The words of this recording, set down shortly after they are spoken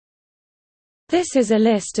This is a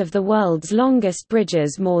list of the world's longest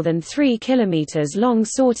bridges more than 3 kilometers long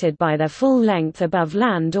sorted by their full length above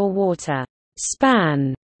land or water.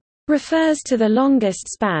 Span refers to the longest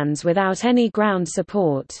spans without any ground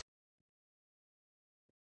support.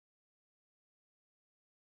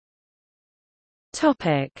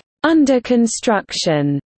 Topic: Under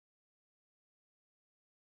construction.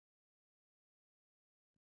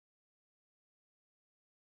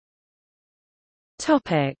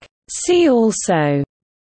 Topic: See also: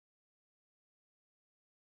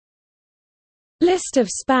 List of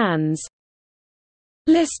spans,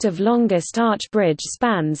 List of longest arch bridge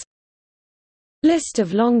spans, List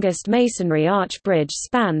of longest masonry arch bridge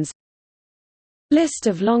spans, List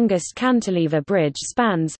of longest cantilever bridge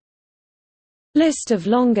spans, List of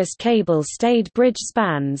longest cable-stayed bridge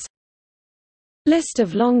spans, List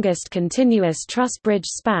of longest continuous truss bridge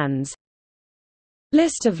spans,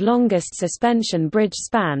 List of longest suspension bridge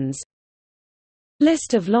spans,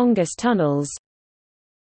 List of longest tunnels,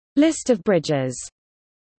 List of bridges.